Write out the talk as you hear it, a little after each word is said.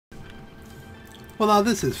Well, now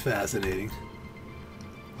this is fascinating.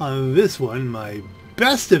 On this one, my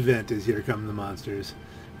best event is Here Come the Monsters,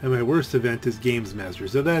 and my worst event is Games Master.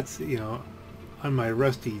 So that's, you know, on my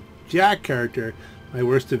Rusty Jack character, my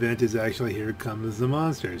worst event is actually Here Comes the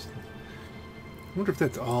Monsters. I wonder if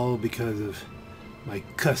that's all because of my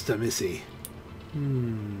customissy.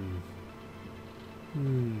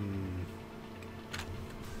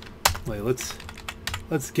 Wait,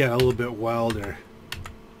 let's get a little bit wilder.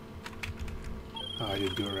 Oh, I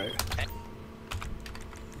didn't do it right.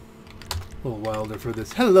 A little wilder for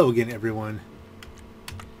this. Hello again, everyone.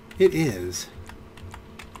 It is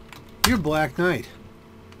your Black Knight.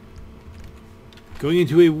 Going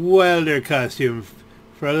into a wilder costume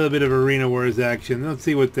for a little bit of Arena Wars action. Let's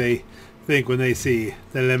see what they think when they see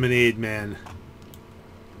the Lemonade Man.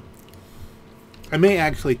 I may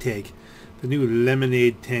actually take the new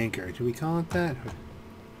Lemonade Tanker. Do we call it that?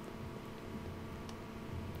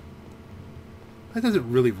 That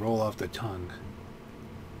doesn't really roll off the tongue.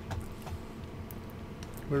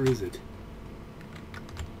 Where is it?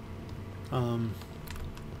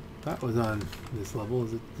 That was on this level.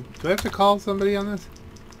 Is it? Do I have to call somebody on this?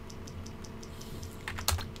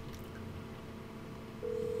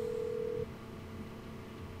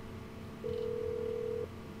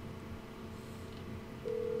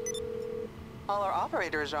 All our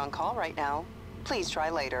operators are on call right now. Please try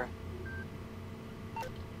later.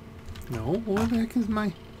 No, what the heck is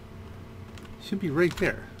my... Should be right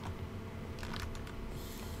there.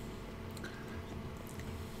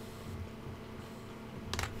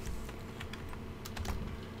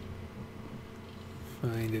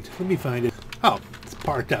 Find it. Let me find it. Oh, it's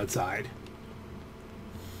parked outside.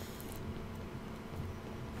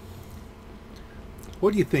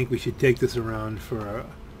 What do you think we should take this around for a...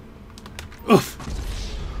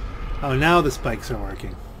 Oof! Oh, now the spikes are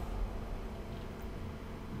working.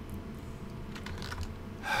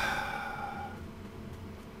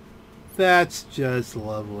 That's just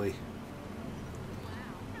lovely.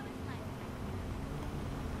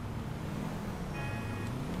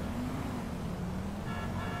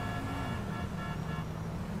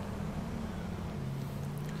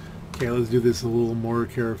 Okay, let's do this a little more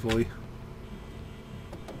carefully.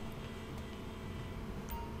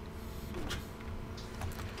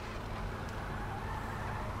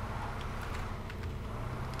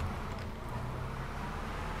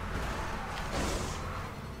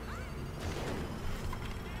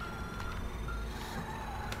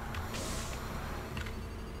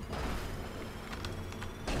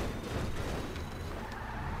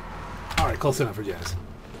 Alright, close enough for Jazz.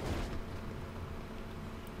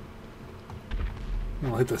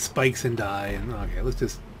 We'll hit the spikes and die, and okay, let's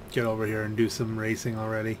just get over here and do some racing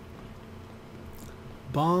already.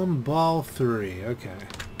 Bomb Ball 3, okay.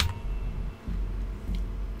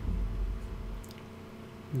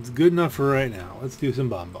 It's good enough for right now. Let's do some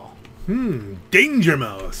Bomb Ball. Danger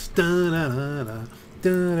Mouse! Da-da-da-da,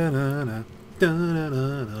 da-da-da-da,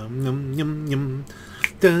 da-da-da-da, yum-yum-yum,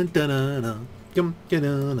 da-da-da-da,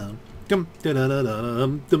 yum-da-da-da, yum-da-da-da-da,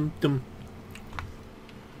 dum-dum.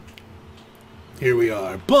 Here we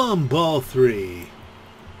are, Bomb Ball 3.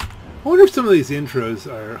 I wonder if some of these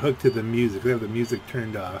intros are hooked to the music. They have the music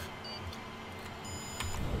turned off.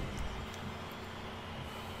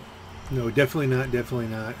 No, definitely not, definitely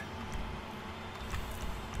not.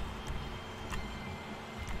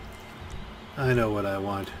 I know what I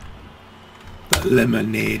want. The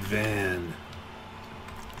Lemonade Van.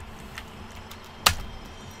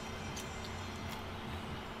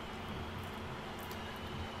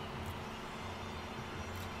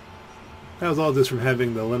 That was all just from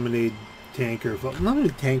having the Lemonade Tanker.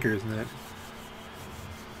 Lemonade Tanker, isn't it?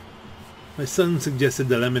 My son suggested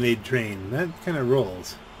the Lemonade Train. That kind of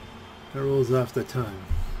rolls. That rolls off the tongue.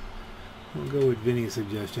 We'll go with Vinny's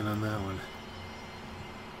suggestion on that one.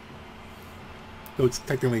 Though it's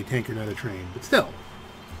technically a tanker, not a train. But still.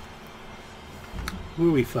 Who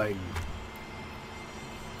are we fighting?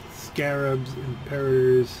 Scarabs,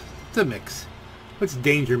 Imperators. It's a mix. What's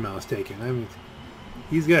Danger Mouse taking? I mean...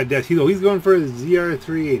 He's got a desk. He's going for his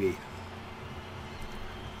ZR380.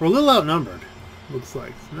 We're a little outnumbered, looks like.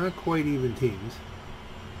 It's not quite even teams.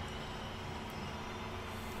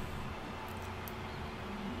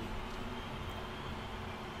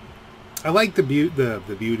 I like the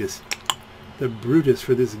Brutus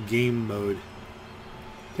for this game mode.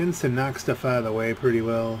 Tends to knock stuff out of the way pretty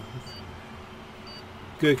well.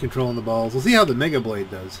 Good controlling the balls. We'll see how the Mega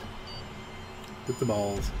Blade does with the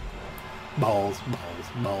balls. Balls, balls,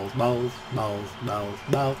 balls, balls, balls,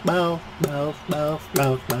 balls, balls, balls, balls, balls,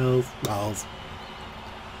 balls, balls, balls,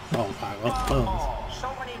 balls, balls. Oh, so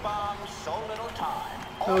many bombs, so little time.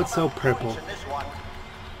 Oh, it's so purple.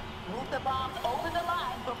 Move the bombs over the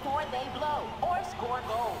line before they blow, or score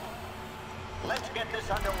gold. Let's get this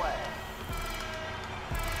underway.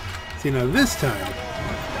 See, now this time,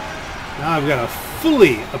 now I've got a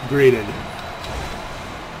fully upgraded.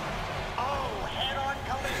 Oh, head-on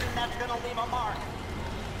collision, that's gonna leave a mark.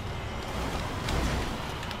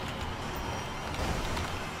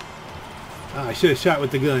 Ah, I should have shot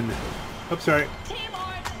with the gun. Oh, sorry. Team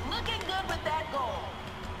Orange looking good with that goal.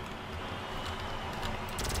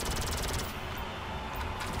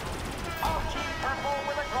 Oh, Team Purple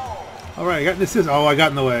with a goal. All right, I got an assist. Oh, I got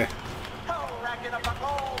in the way. Oh, racking up a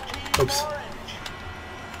goal, Team Oops. Orange.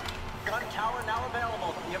 Gun tower now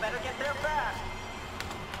available. You better get there fast.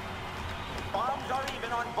 Bombs are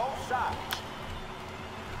even on both sides.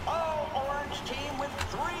 Oh, Orange team with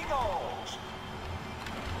 3 goals.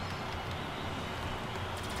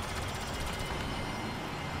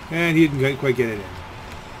 And he didn't quite get it in.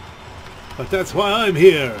 But that's why I'm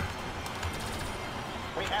here.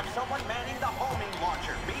 We have someone manning the homing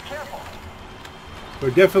launcher. Be careful. We're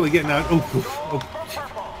definitely getting out. Oh, Goal oh, for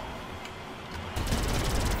Purple.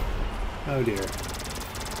 oh dear.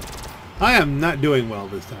 I am not doing well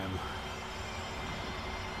this time.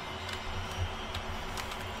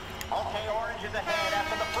 Okay, Orange is ahead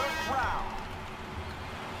after the first round.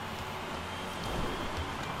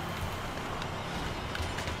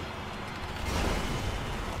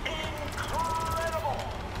 Incredible!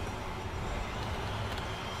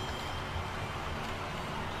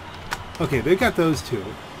 Okay, they've got those two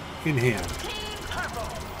in hand. Team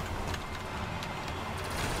Purple!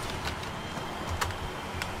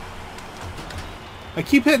 I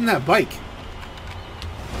keep hitting that bike.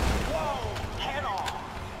 Whoa! Head on!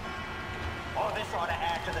 Oh, this ought to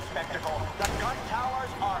add to the spectacle. The gun towers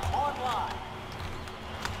are online.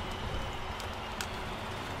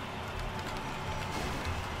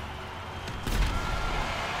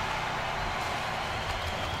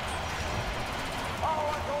 Oh,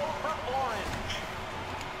 a goal for Orange.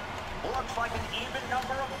 Looks like an even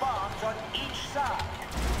number of bombs on each side.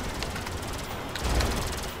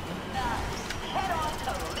 Nice. Head-on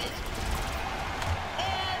collision.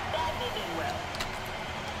 And that didn't well.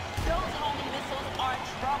 Those homing missiles are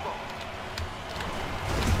trouble.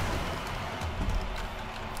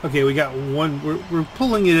 Okay, we got one. We're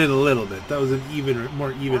pulling it in a little bit. That was an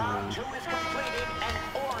more even Round round. 2 is completed and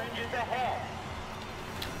Orange is ahead.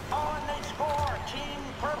 On they score, Team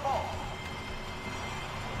Purple.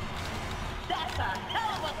 That's a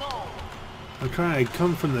hell of a goal. I'm trying to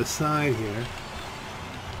come from the side here.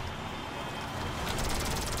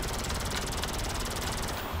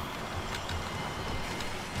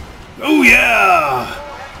 Oh yeah!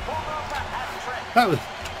 Pulled off a hat trick.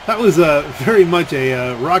 That was very much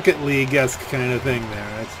a Rocket League-esque kind of thing there.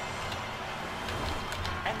 That's,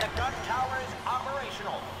 And the gun tower is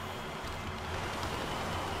operational.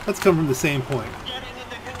 let's come from the same point. Getting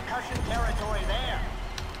into concussion territory there.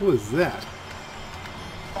 What was that?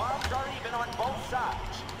 Bombs are even on both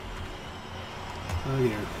sides. Oh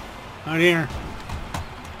dear. Oh dear.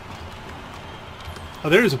 Oh,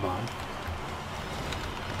 there's a bomb.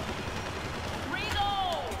 3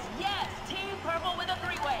 goals. Yes, Team Purple with a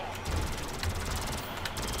 3-way.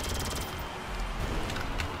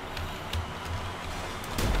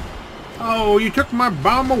 Oh, you took my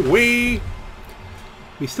bomb away.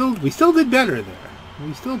 We still did better there.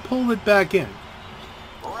 We still pulled it back in.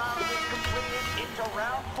 Round is completed into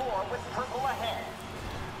round 4 with Purple ahead.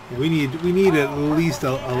 Yeah, we need at least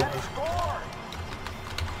Purple a team has scored.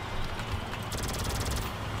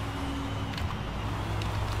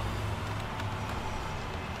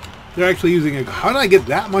 they're actually using a. How did I get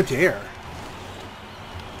that much air?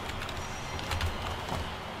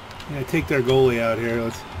 Yeah, take their goalie out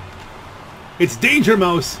here. It's Danger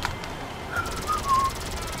Mouse.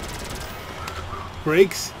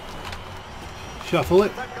 Brakes. Shuffle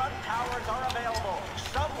it. The gun towers are available.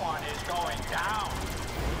 Someone is going down.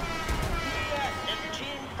 Yes, it's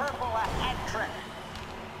Team Purple a hat trick.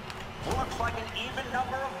 Looks like an even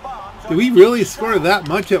number of bombs. Did we really score that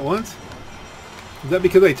much at once? Is that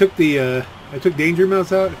because I took the I took Danger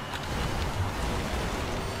Mouse out?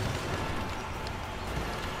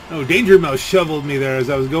 Oh, Danger Mouse shoveled me there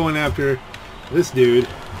as I was going after this dude.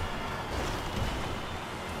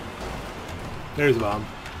 There's a bomb.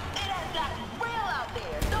 It has gotten real out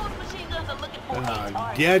there. Those machine guns are looking for a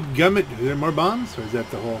target. Dadgummit. Is there more bombs? Or is that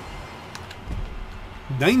the whole...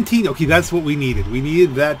 19. Okay, that's what we needed. We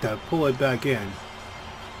needed that to pull it back in.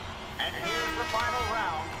 And here's the final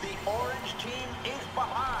round. The orange team is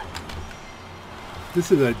behind. This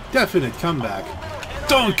is a definite comeback.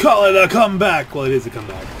 Don't call it a comeback! Well, it is a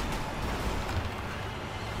comeback.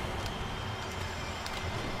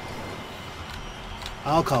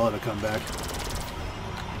 I'll call it a comeback.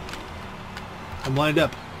 I'm lined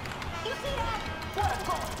up. You see that? What a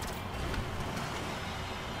goal!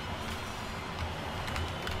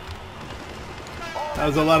 That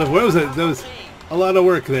was a lot of work. That was a lot of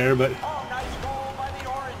work there, but Oh, nice goal by the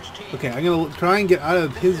orange team. okay. I'm gonna try and get out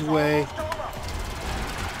of his way. Almost over.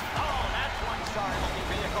 Oh, that's one sorry-looking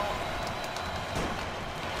vehicle.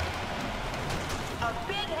 A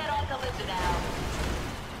big head-on collision now.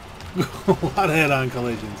 A lot of head-on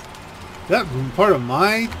collisions. Is that part of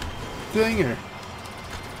my thing, or?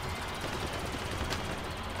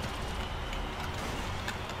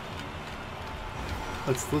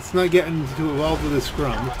 Let's not get too involved with the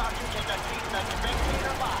scrum. How about you take a seat in the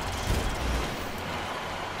spectator box?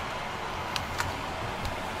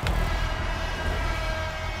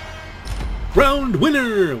 Round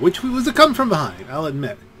winner, which was a come from behind. I'll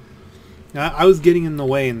admit. I was getting in the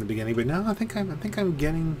way in the beginning, but now I think I'm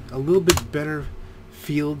getting a little bit better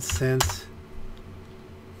field sense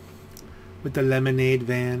with the lemonade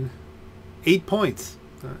van. 8 points,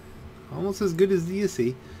 almost as good as the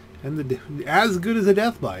ESC, and as good as a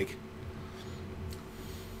death bike.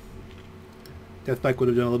 Death bike would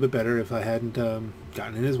have done a little bit better if I hadn't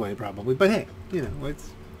gotten in his way, probably. But hey, you know,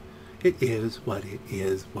 it is what it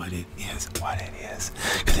is, what it is, what it is.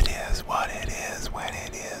 'Cause it is what it is, when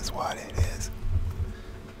it is, what it is.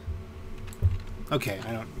 Okay,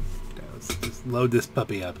 let's just load this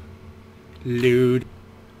puppy up. Load.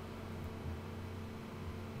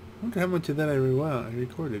 I wonder how much of that I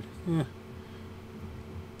recorded. Yeah.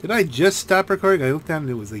 Did I just stop recording? I looked down and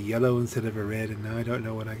it was a yellow instead of a red, and now I don't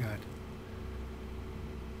know what I got.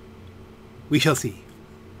 We shall see.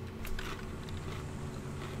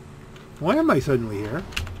 Why am I suddenly here?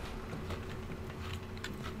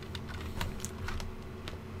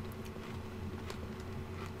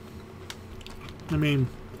 I mean,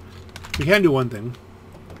 we can do one thing.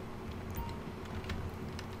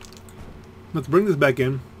 Let's bring this back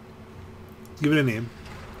in. Give it a name.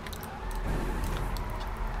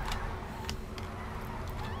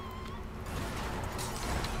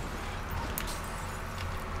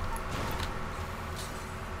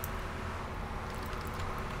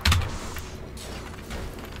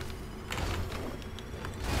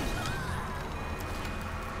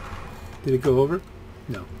 Did it go over?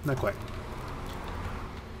 No, not quite.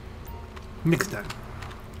 Next time.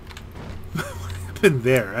 What happened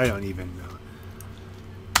there? I don't even know.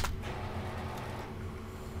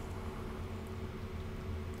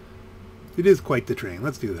 It is quite the train.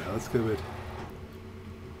 Let's do that. Let's go with...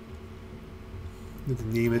 Let's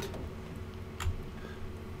name it.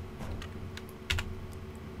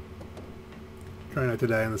 Try not to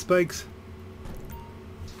die on the spikes.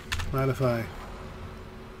 Modify.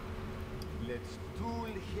 Let's tool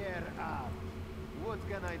here up. What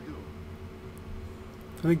can I do?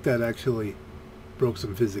 I think that actually broke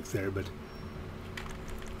some physics there, but...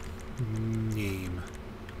 Name.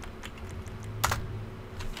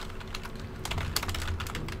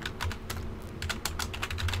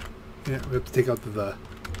 Yeah, we have to take out the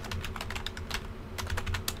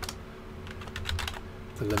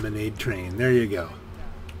lemonade train. There you go.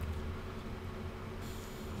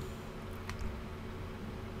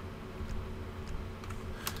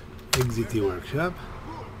 Exit the workshop.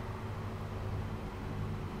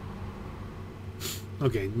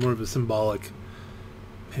 Okay, more of a symbolic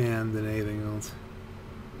pan than anything else.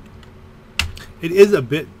 It is a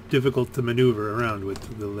bit difficult to maneuver around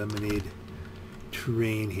with the lemonade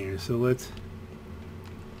train here, so let's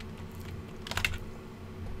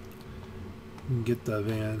get the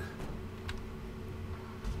van.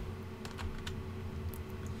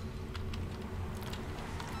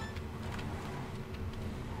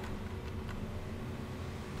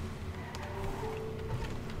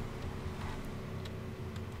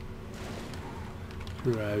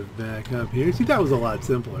 Drive back up here. See, that was a lot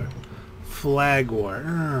simpler. Flag war.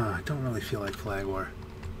 I don't really feel like flag war.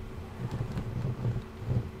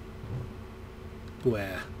 Blah.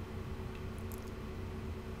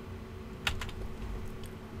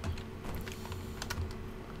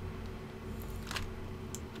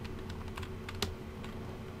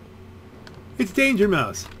 It's Danger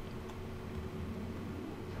Mouse.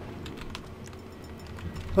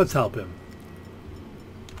 Let's help him.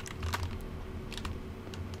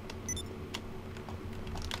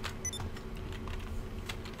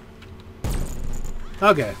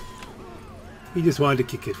 Okay. He just wanted to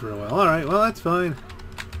kick it for a while. Alright, well that's fine.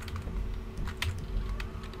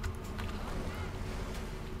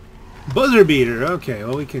 Buzzer beater. Okay,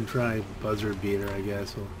 well we can try buzzer beater, I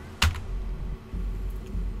guess.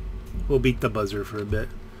 We'll beat the buzzer for a bit.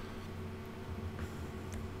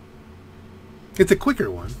 It's a quicker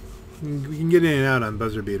one. We can get in and out on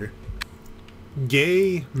buzzer beater.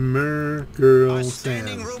 Gamer Girl A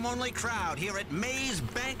standing Sam. room only crowd here at Maze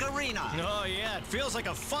Bank Arena. Oh yeah, it feels like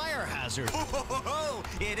a fire hazard. Oh,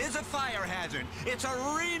 it is a fire hazard. It's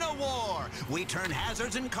arena war. We turn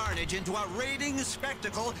hazards and carnage into a rating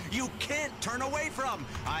spectacle you can't turn away from.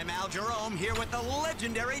 I'm Al Jerome here with the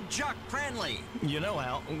legendary Chuck Cranley. You know,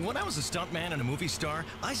 Al, when I was a stuntman and a movie star,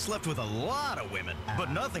 I slept with a lot of women.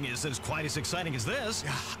 But nothing is as quite as exciting as this.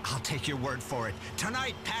 I'll take your word for it.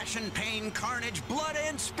 Tonight, passion, pain, carnage, blood,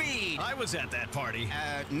 and speed. I was at that party.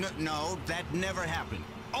 No, that never happened.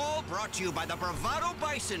 All brought to you by the Bravado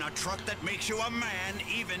Bison, a truck that makes you a man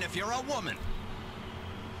even if you're a woman.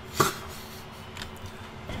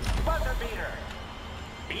 Buzzer beater.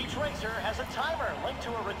 Each racer has a timer linked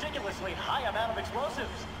to a ridiculously high amount of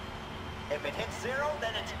explosives. If it hits 0,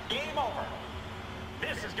 then it's game over.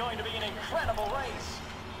 This is going to be an incredible race.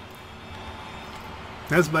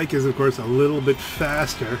 This bike is, of course, a little bit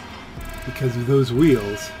faster because of those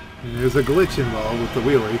wheels. And there's a glitch involved with the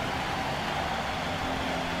wheelie.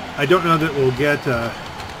 I don't know that we'll get to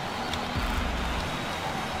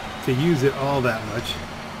use it all that much.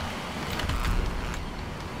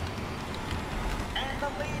 And the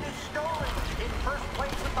lead is stolen. In first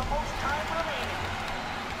place with the most time remaining.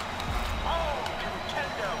 Oh,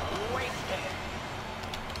 contender wasted.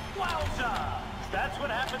 Wowza! That's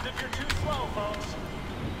what happens if you're too slow, folks.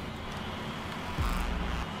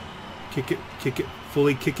 Kick it,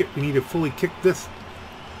 fully kick it. We need to fully kick this.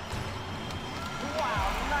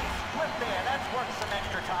 Wow, nice flip there. That's worth some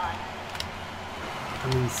extra time.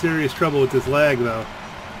 I'm in serious trouble with this lag, though.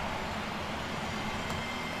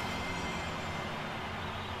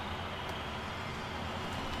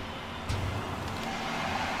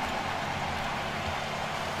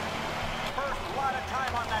 First lot of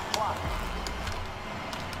time on that clock.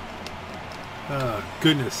 Oh,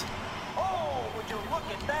 goodness. Oh, would you look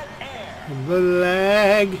at that air? The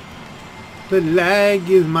lag. The lag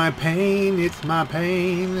is my pain. It's my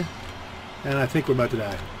pain. And I think we're about to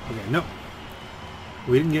die. Okay, nope.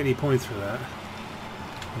 We didn't get any points for that.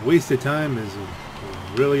 A waste of time is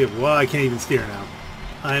really... Well, I can't even steer now.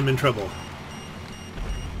 I'm in trouble.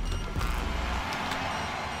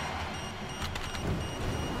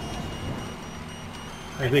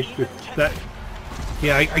 I think that...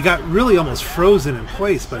 Yeah, I got really almost frozen in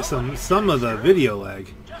place by some of the video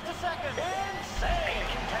lag. Just a second. Insane.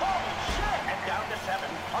 Holy shit. And down to 7.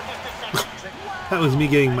 Or just a second. That was me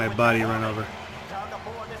getting my body run over. Down to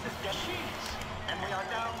 4. This is just cheese. And we are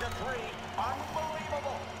down to 3.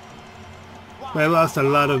 Unbelievable. I lost a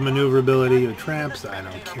lot of maneuverability with tramps. I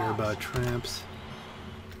don't care about tramps.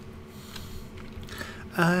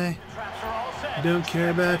 I Traps are all set. don't care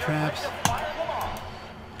about traps. Fire them off.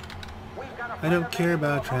 We've got a I don't care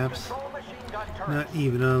about traps. control machine gun turret. Not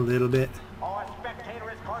even a little bit. Our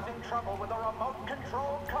spectator is causing trouble with a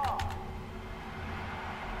remote-controlled car.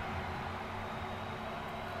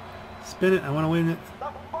 Spin it. I want to win it.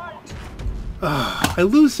 The fight. Ugh, I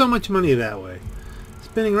lose so much money that way.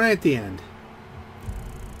 Spinning right at the end.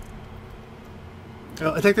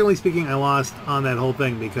 Well, technically speaking, I lost on that whole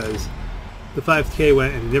thing because the 5K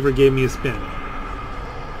went and it never gave me a spin.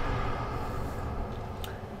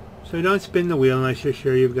 So don't spin the wheel unless you're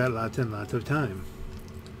sure you've got lots and lots of time.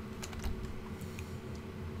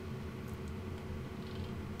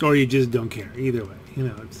 Or you just don't care. Either way, you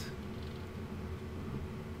know, it's...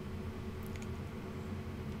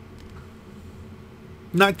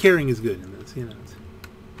 Not caring is good in this, you know.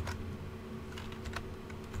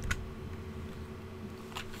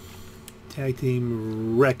 Tag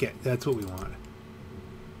team Wreck-It. That's what we want.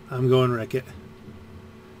 I'm going Wreck-It.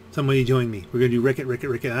 Somebody join me. We're going to do Wreck-It, Wreck-It,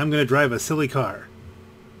 Wreck-It. I'm going to drive a silly car.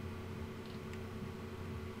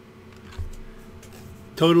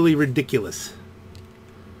 Totally ridiculous.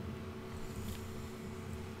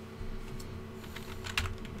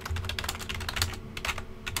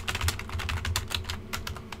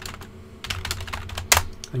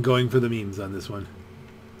 I'm going for the memes on this one.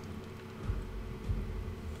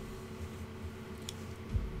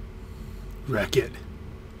 Wreck-It.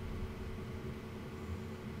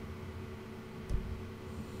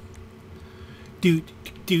 Dude.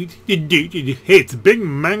 Hey, it's Big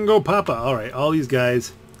Mango Papa. Alright, all these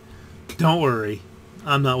guys, don't worry.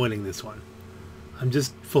 I'm not winning this one. I'm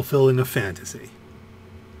just fulfilling a fantasy.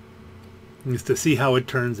 Just to see how it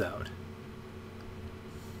turns out.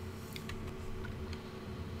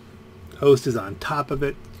 Host is on top of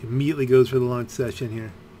it. Immediately goes for the launch session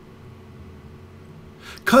here.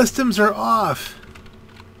 Customs are off.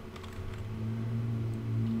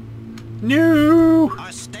 No.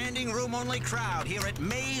 A standing room only friendly crowd here at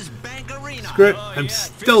Maze Bank Arena. Screw it. Oh, I'm yeah, it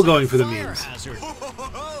still feels going like for the fire memes. hazard.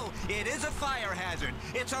 It is a fire hazard.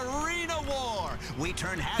 It's arena war. We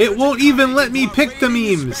turn It hazards won't and even carnage let me into a pick the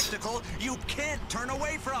rating memes. spectacle you can't turn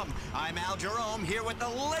away from. I'm Al Jerome here with the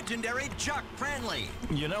legendary Chuck Friendly.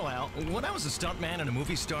 You know, Al, when I was a stuntman and a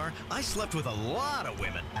movie star, I slept with a lot of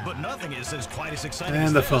women. But nothing is quite as exciting as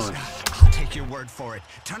And the this. phone. I'll take your word for it.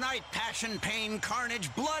 Tonight, passion, pain,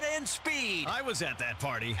 carnage, blood, and speed. I was at that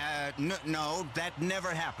party. No, that never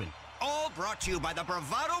happened. All brought to you by the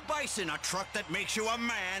Bravado Bison, a truck that makes you a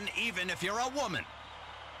man even if you're a woman.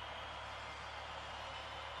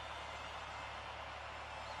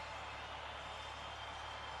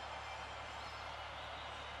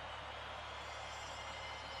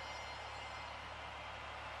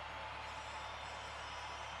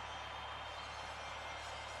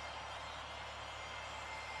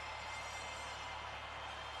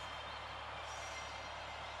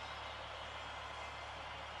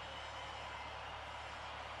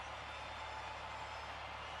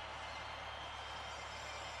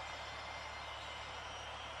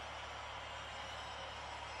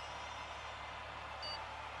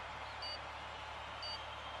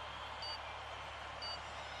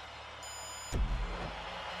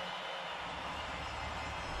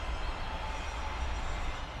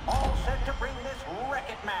 All set to bring this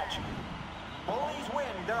wreck-it match. Bullies win.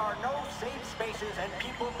 There are no safe spaces and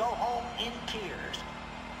people go home in tears.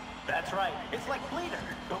 That's right. It's like Bleeder,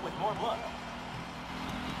 but with more blood.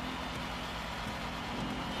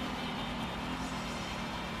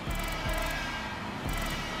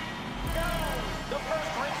 No! The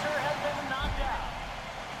first racer has been knocked out.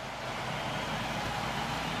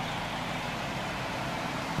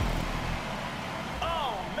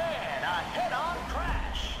 Oh man, a head-on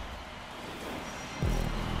crash.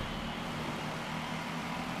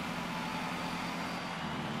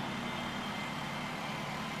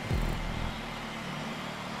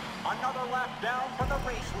 Another lap down for the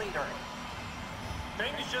race leader.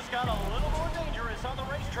 Things just got a little more dangerous on the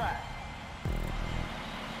racetrack.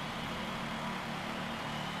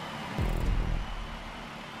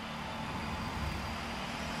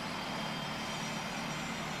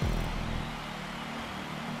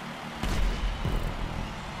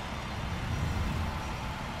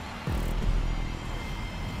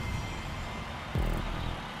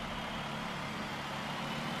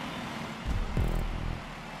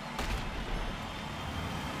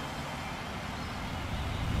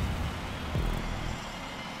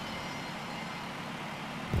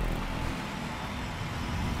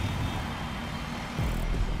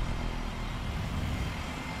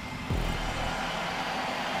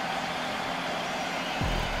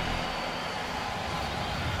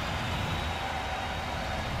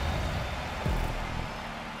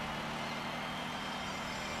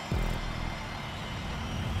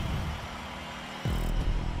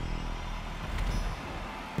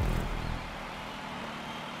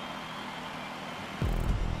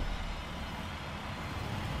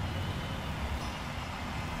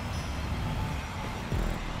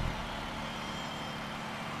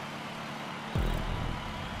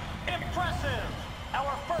 Impressive!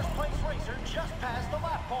 Our first place racer just passed the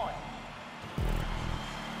lap point.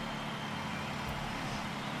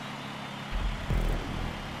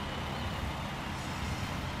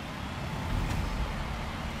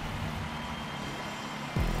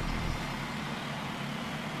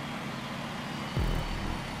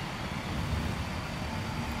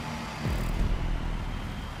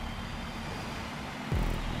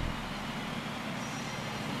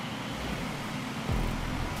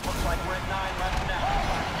 Looks like we're at 9 left now. Oh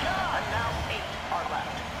my God! And now 8 are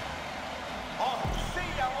left. Oh, see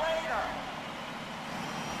ya later!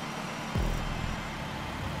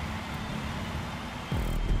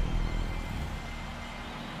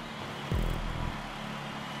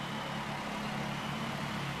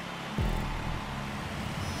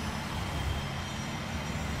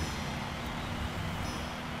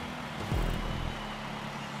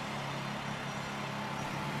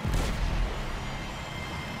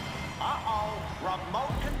 Uh-oh,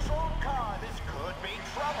 remote control car. This could be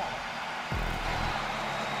trouble.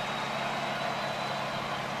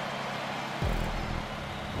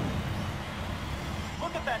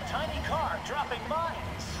 Look at that tiny car dropping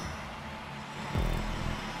mines.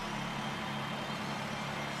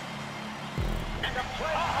 And a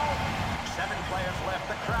play. Uh-oh. 7 players left.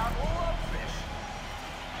 The crowd loves this.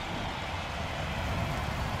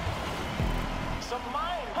 Some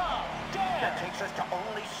mine. Oh, damn. That takes us to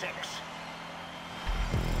only 6.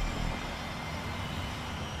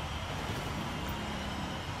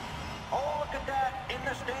 Oh, look at that. In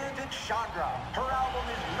the stands, it's Chandra. Her album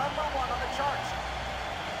is #1 on the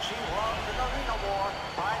She loves an arena war.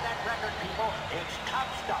 By that record, people, it's top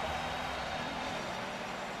stuff.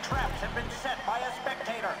 Traps have been set by a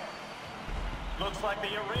spectator. Looks like the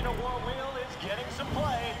arena war wheel is getting some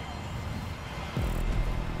play.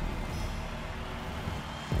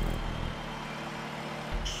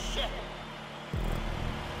 Shit!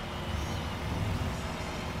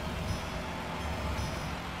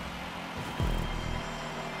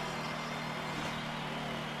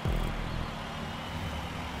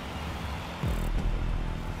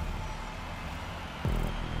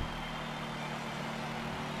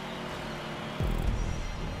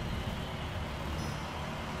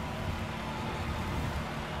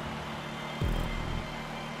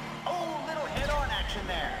 Oh, little head-on action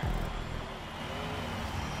there.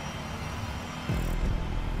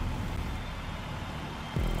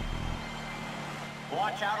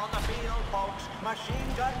 Watch out on the field, folks.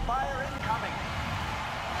 Machine gun fire incoming.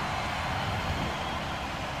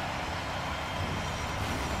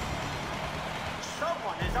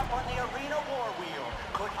 Someone is up on the arena war wheel.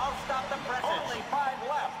 Could I'll stop the presses. Only 5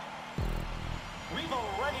 left. We've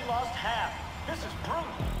already lost half. This is brutal.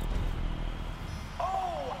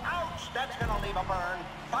 Oh, ouch! That's gonna leave a burn.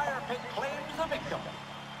 Fire pit claims the victim.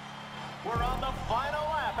 We're on the final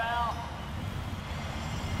lap, Al.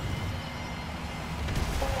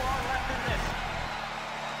 4 left in this.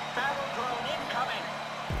 Battle drone incoming.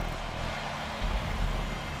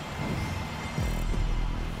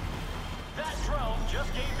 That drone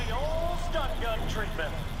just gave the old stun gun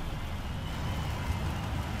treatment.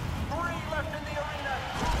 3 left in the arena.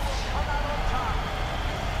 Who will come out on top?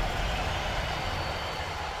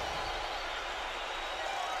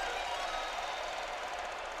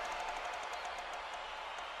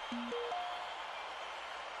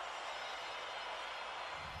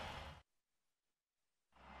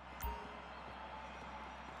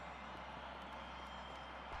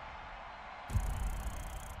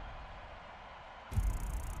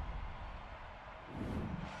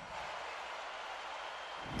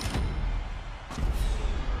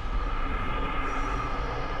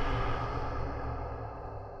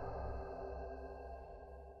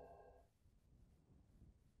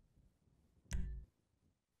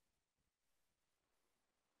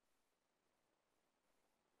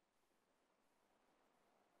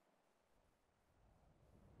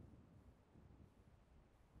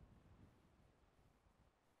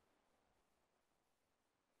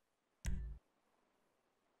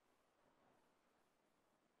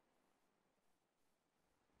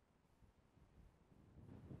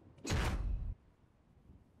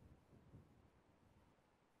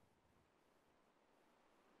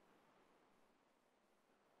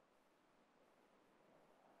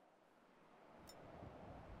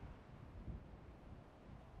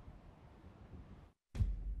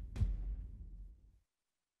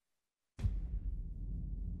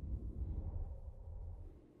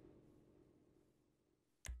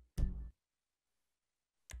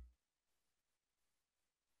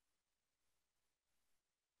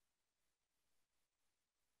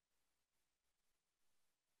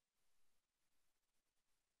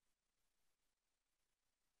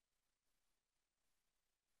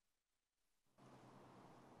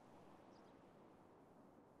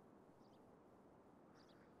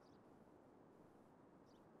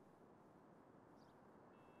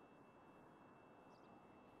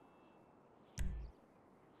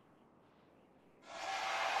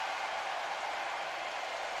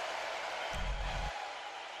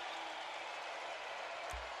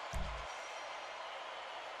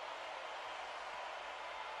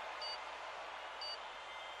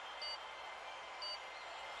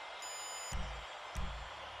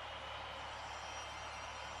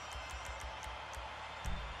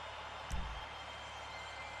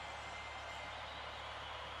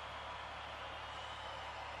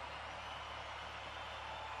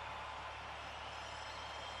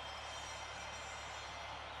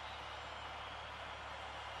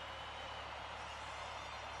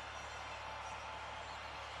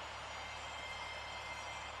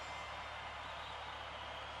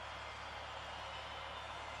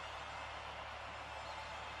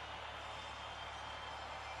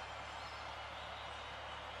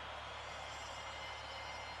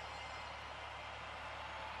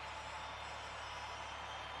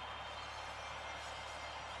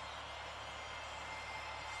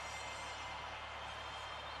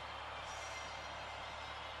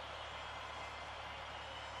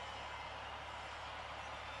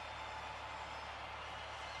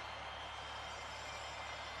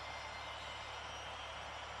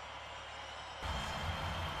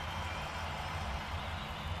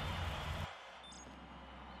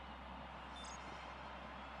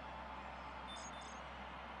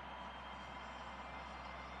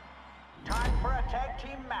 tag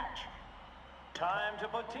team match. Time to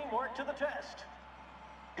put teamwork to the test.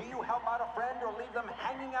 Do you help out a friend or leave them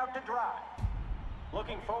hanging out to dry?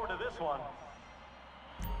 Looking forward to this one.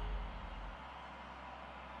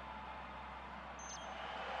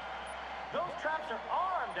 Those traps are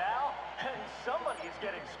armed, Al, and somebody is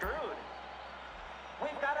getting screwed.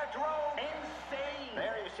 We've got a drone. Insane.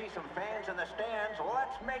 There you see some fans in the stands.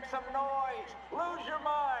 Let's make some noise. Lose your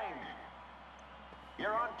mind.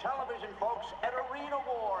 You're on television, folks, at Arena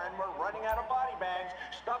War, and we're running out of body bags.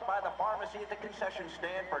 Stop by the pharmacy at the concession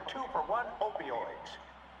stand for 2-for-1 opioids.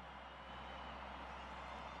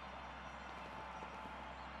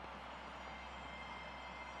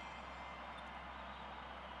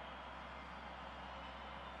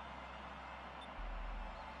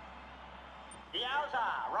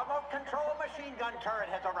 Yowza! Remote control machine gun turret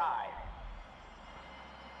has arrived.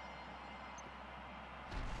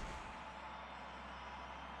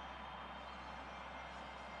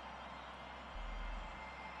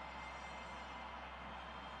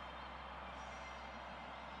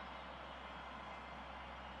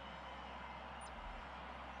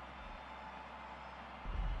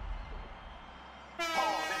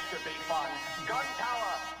 Oh, this should be fun. Gun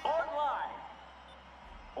tower online.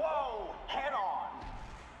 Whoa, head on.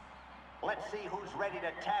 Let's see who's ready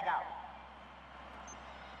to tag out.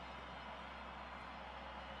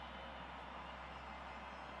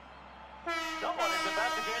 Someone is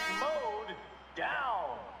about to get mowed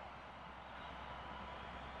down.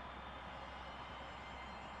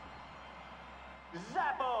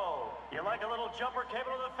 Zappo! You like a little jumper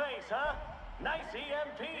cable to the face, huh? Nice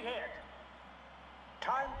EMP hit.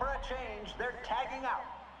 Time for a change. They're tagging out.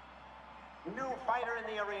 New fighter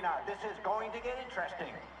in the arena. This is going to get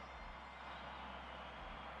interesting.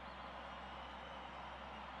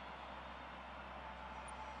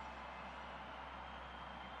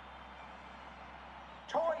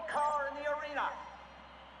 Toy car in the arena.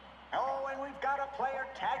 Oh, and we've got a player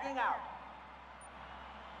tagging out.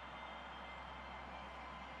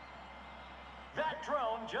 That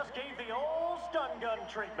drone just gave the old stun gun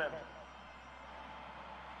treatment.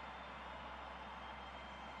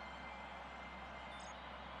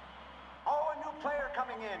 Oh, a new player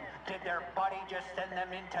coming in. Did their buddy just send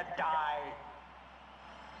them in to die?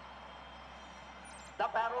 The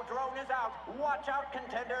battle drone is out. Watch out,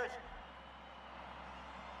 contenders.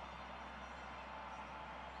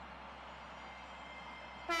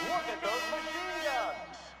 Look at those machine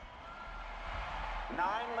guns.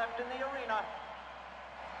 9 left in the arena.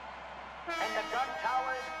 And the gun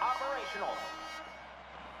tower is operational.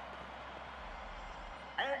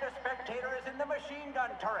 And a spectator is in the machine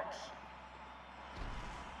gun turrets.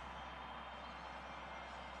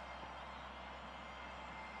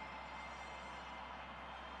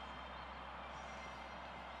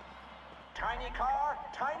 Tiny car,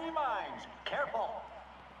 tiny minds. Careful.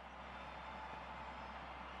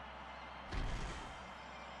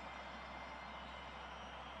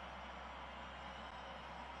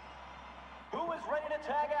 Who is ready to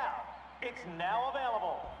tag out? It's now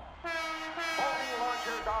available. Pony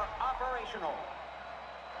launchers are operational.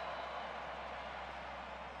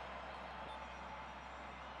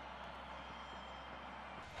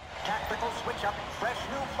 Tactical switch up. Fresh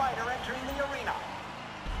new fighter entering the arena.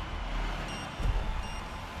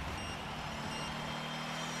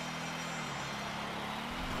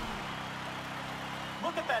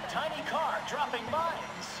 Look at that tiny car dropping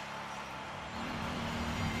mines.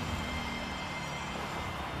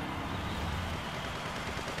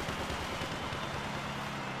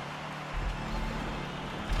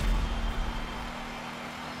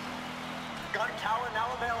 Gun tower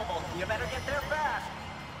now available. You better get there fast.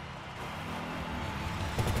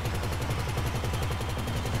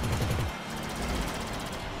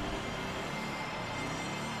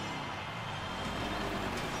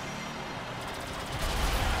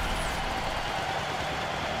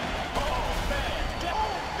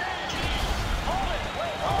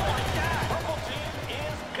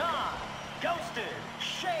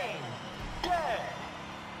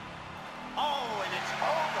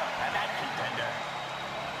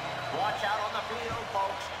 Watch out on the field,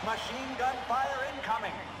 folks. Machine gun fire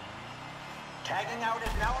incoming. Tagging out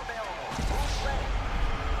is now available. Who's ready?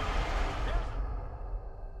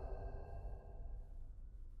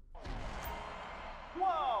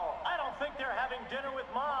 Whoa! I don't think they're having dinner with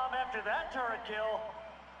Mom after that turret kill.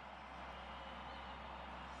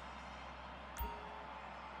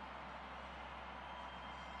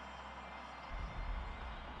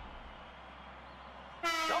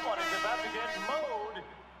 Someone is about to get mowed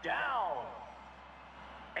down.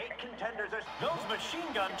 8 contenders are... Those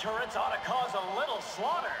machine gun turrets ought to cause a little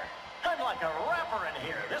slaughter. I'm like a rapper in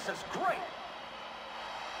here. This is great.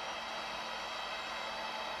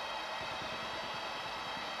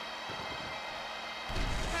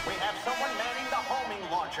 We have someone manning the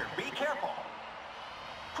homing launcher. Be careful.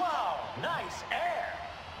 Wow, nice air.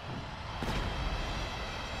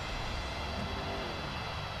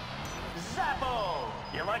 Zappo!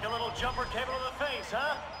 You like a little jumper cable to the face,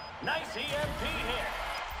 huh? Nice EMP hit.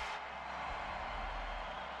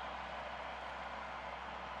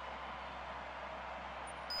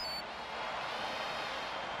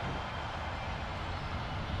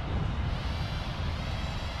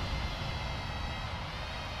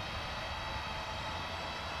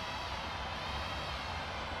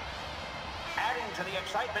 Adding to the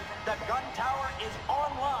excitement, the gun tower is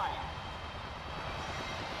online.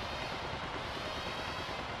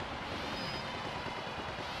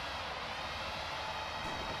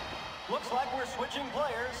 Looks like we're switching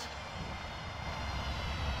players.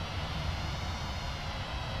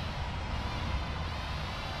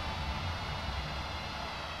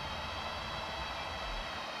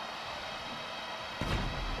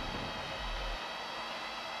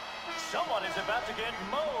 Someone is about to get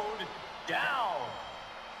mowed down.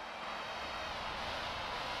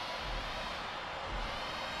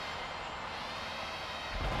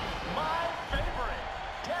 My favorite,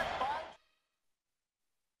 death by...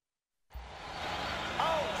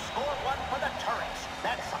 Oh, score one for the turrets.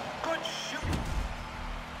 That's some good shooting.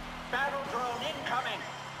 Battle drone incoming.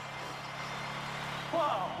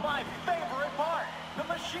 Whoa, my favorite part, the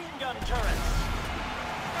machine gun turrets.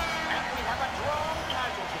 And we have a drone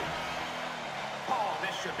casualty. Oh,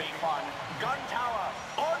 this should be fun. Gun tower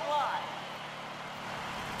online.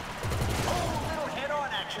 Oh, little head-on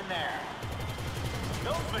action there.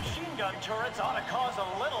 Those machine gun turrets ought to cause a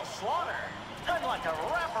little slaughter. I'm like a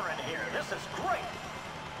rapper in here. This is great.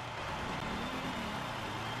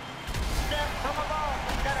 Step from above.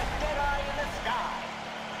 We've got a dead eye in the sky.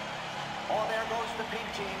 Oh, there goes the pink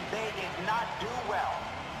team. They did not do well.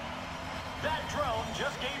 That drone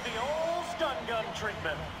just gave the old stun gun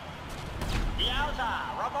treatment.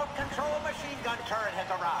 Yowza! Remote control machine gun turret has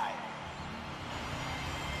arrived.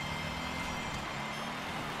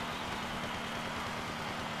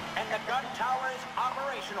 And the gun tower is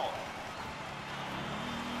operational.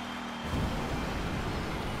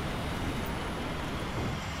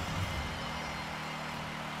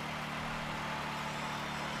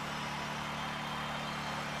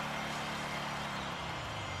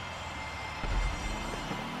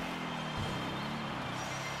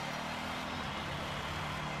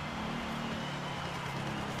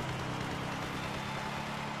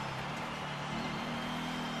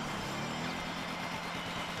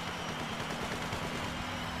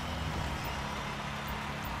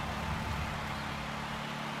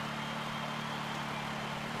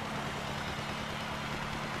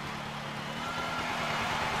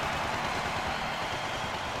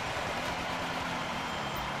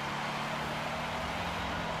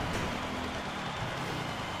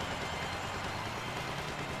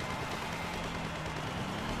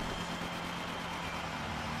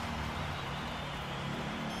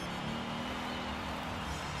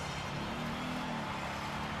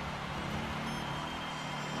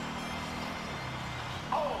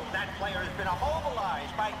 That player has been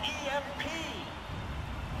immobilized by EMP.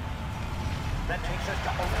 That takes us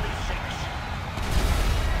to only 6.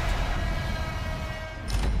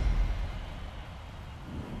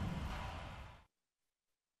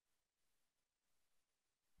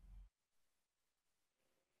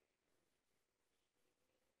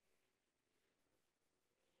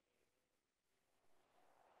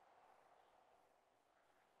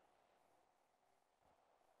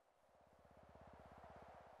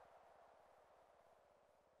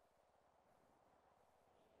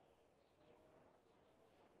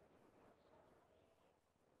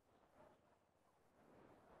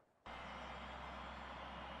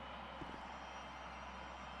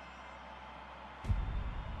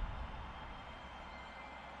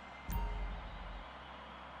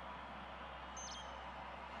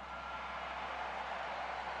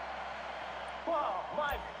 Wow,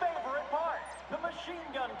 my favorite part, the machine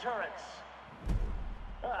gun turrets.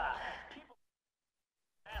 People...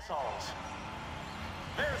 assholes.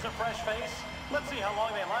 There's a fresh face. Let's see how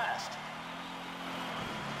long they last.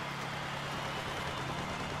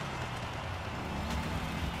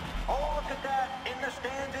 Oh, look at that. In the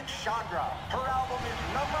stands, it's Chandra. Her album is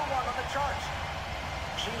 #1 on the charts.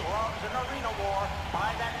 She loves an arena war.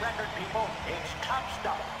 Buy that record, people. It's top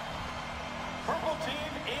stuff. Purple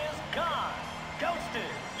team is gone. Ghosted.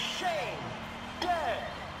 Shame. Dead.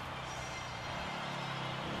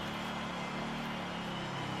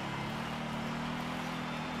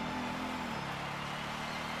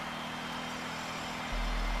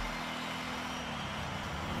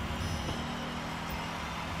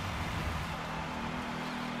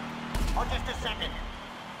 for just a second.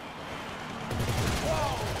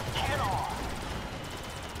 Whoa, head on.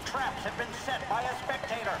 Traps have been set by a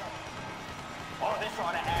spectator. Oh, this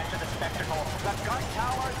ought to add to the spectacle. The gun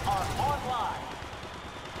towers are online.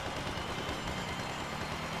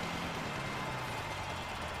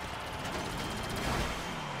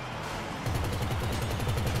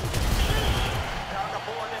 Down to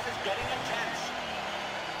 4, this is getting intense.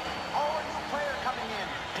 Oh, a new player coming in.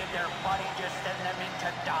 Did their buddy just send them in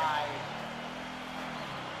to die?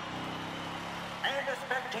 And a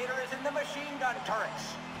spectator is in the machine gun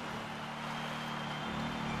turrets.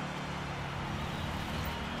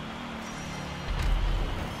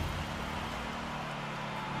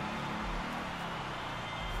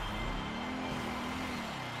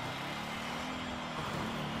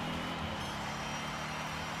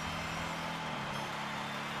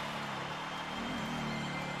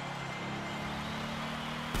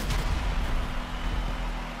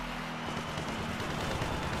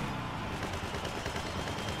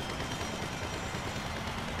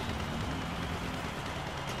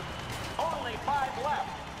 Only 5 left.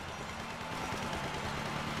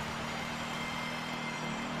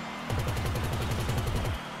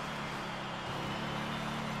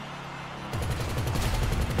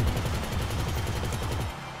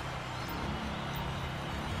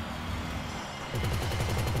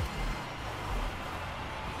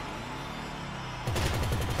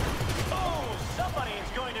 Oh, somebody is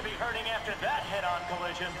going to be hurting after that head-on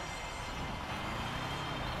collision.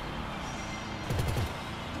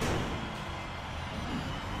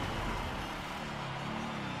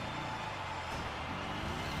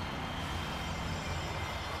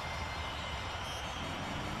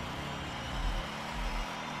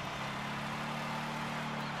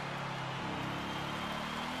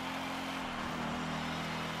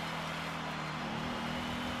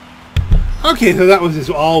 Okay, so that was just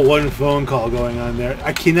all one phone call going on there.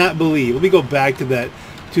 I cannot believe. Let me go back to the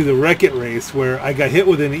Wreck-It race where I got hit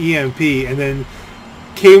with an EMP and then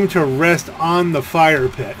came to rest on the fire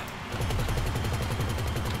pit.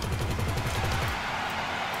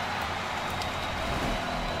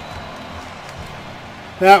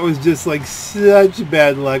 That was just like such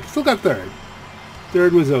bad luck. Still got third.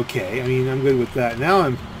 Third was okay. I mean, I'm good with that.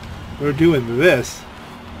 Now we're doing this.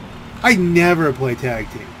 I never play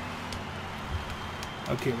tag team.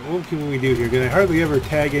 Okay, what can we do here? Can I hardly ever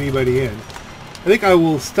tag anybody in? I think I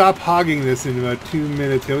will stop hogging this in about 2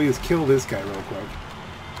 minutes. Let me just kill this guy real quick.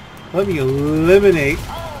 Let me eliminate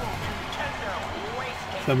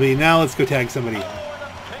somebody. Now let's go tag somebody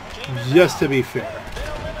in. Just to be fair.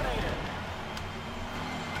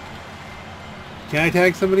 Can I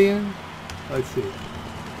tag somebody in? Let's see.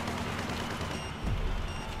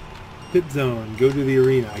 Pit zone. Go to the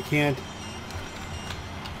arena. I can't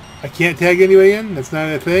tag anybody in? That's not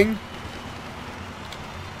a thing?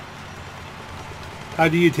 How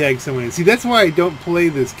do you tag someone in? See, that's why I don't play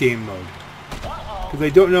this game mode. Because I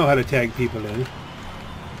don't know how to tag people in.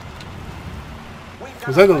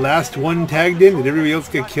 Was I the last one tagged in? Did everybody else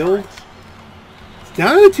get killed? It's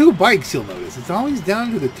down to the 2 bikes, you'll notice. It's always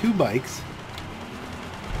down to the 2 bikes.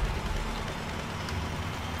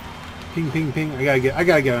 Ping, ping, ping. I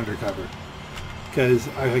gotta get undercover. Because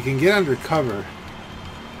if I can get undercover...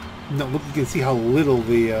 No, look, you can see how little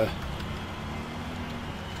the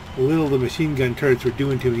machine gun turrets were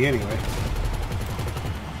doing to me anyway.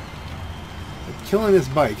 But killing this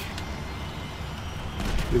bike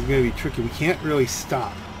is going to be tricky. We can't really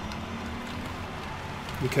stop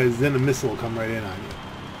because then a missile will come right in on you.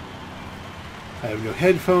 I have no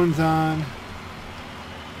headphones on.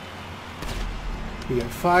 We got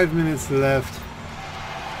 5 minutes left.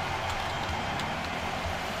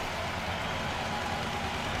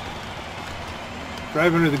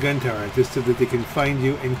 Drive under the gun tower just so that they can find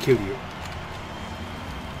you and kill you.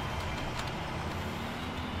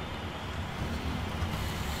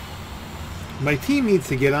 My team needs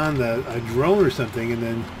to get on a drone or something and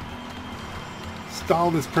then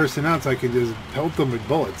stall this person out so I can just pelt them with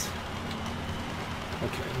bullets.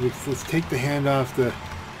 Okay, let's take the hand off the...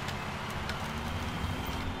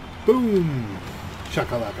 Boom!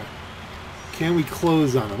 Shakalaka. Can we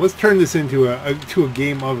close on them? Let's turn this into a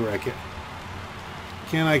game of Wreck-It.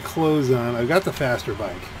 Can I close on? I've got the faster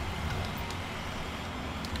bike.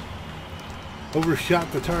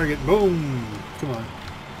 Overshot the target. Boom! Come on.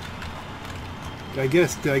 Did I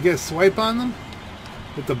get a swipe on them?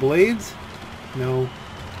 With the blades? No.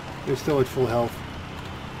 They're still at full health.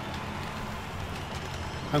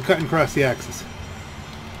 I'm cutting across the axis.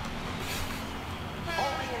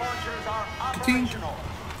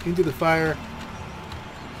 Into the fire.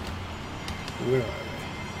 Where are they?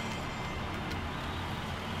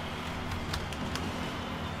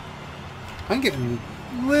 I'm getting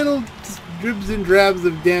little dribs and drabs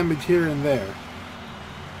of damage here and there.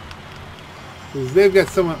 Because they've got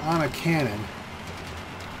someone on a cannon.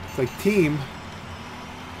 It's like team.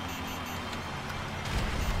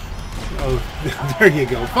 Oh, there you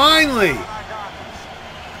go. Finally!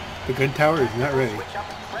 The gun tower is not ready.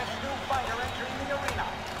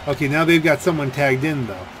 Okay, now they've got someone tagged in,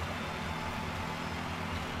 though.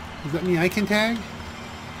 Does that mean I can tag?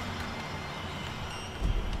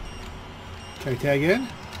 Can I tag in?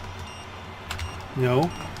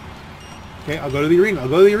 No. Okay, I'll go to the arena. I'll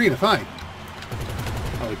go to the arena. Fine.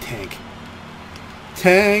 Oh, tank.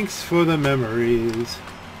 Tanks for the memories.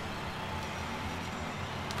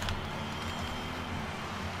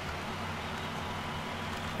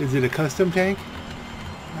 Is it a custom tank?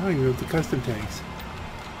 I don't even know if the custom tanks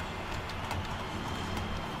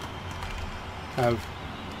have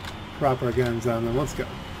proper guns on them. Let's go.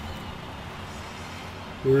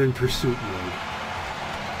 We're in pursuit mode.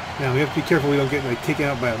 Now we have to be careful we don't get like taken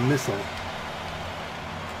out by a missile.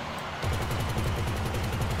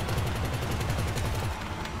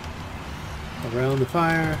 Around the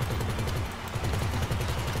fire.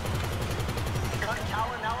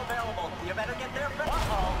 Tower now available. You better get there.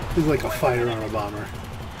 This is like a fighter on a bomber.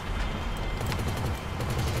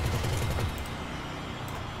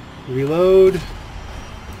 Reload.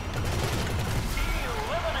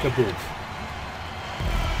 Kaboom.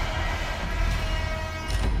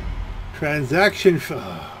 Transaction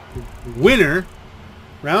winner.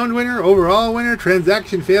 Round winner, overall winner,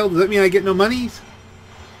 transaction failed. Does that mean I get no monies?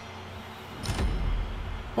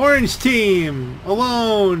 Orange team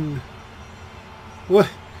alone. What?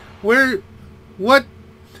 Where? What?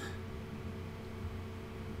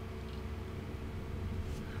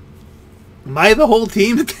 Am I the whole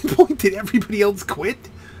team at that point? Did everybody else quit?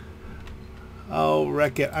 Oh,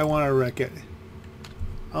 wreck it. I want to wreck it.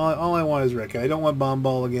 All I want is wreck it. I don't want bomb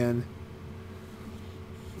ball again.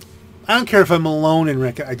 I don't care if I'm alone in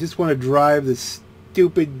wreck it. I just want to drive this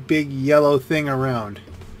stupid big yellow thing around.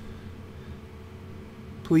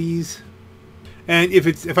 Please. And if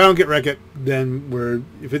I don't get wreck it, then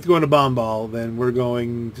if it's going to bomb ball, then we're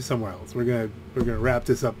going to somewhere else. We're gonna wrap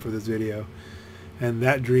this up for this video, and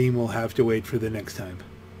that dream will have to wait for the next time.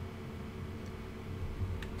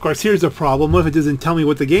 Of course, here's the problem. What if it doesn't tell me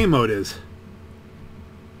what the game mode is?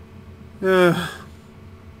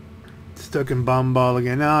 Stuck in bomb ball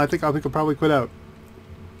again. No, I think I'll probably quit out.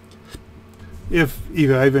 If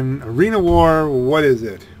even Arena War, what is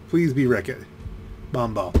it? Please be wreck it.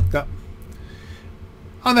 Bomb ball. Go.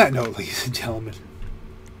 On that note, ladies and gentlemen,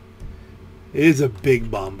 it is a big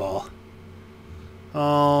bomb ball.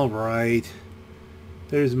 All right.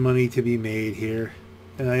 There's money to be made here,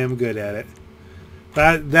 and I am good at it.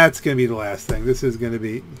 That's going to be the last thing. This is going to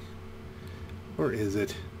be... Or is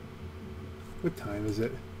it? What time is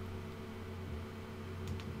it?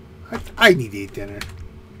 I need to eat dinner.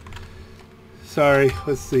 Sorry.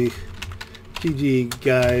 Let's see. GG,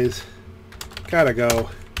 guys. Gotta go.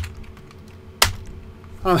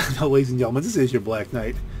 Oh, no, ladies and gentlemen, this is your Black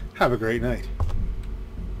Knight. Have a great night.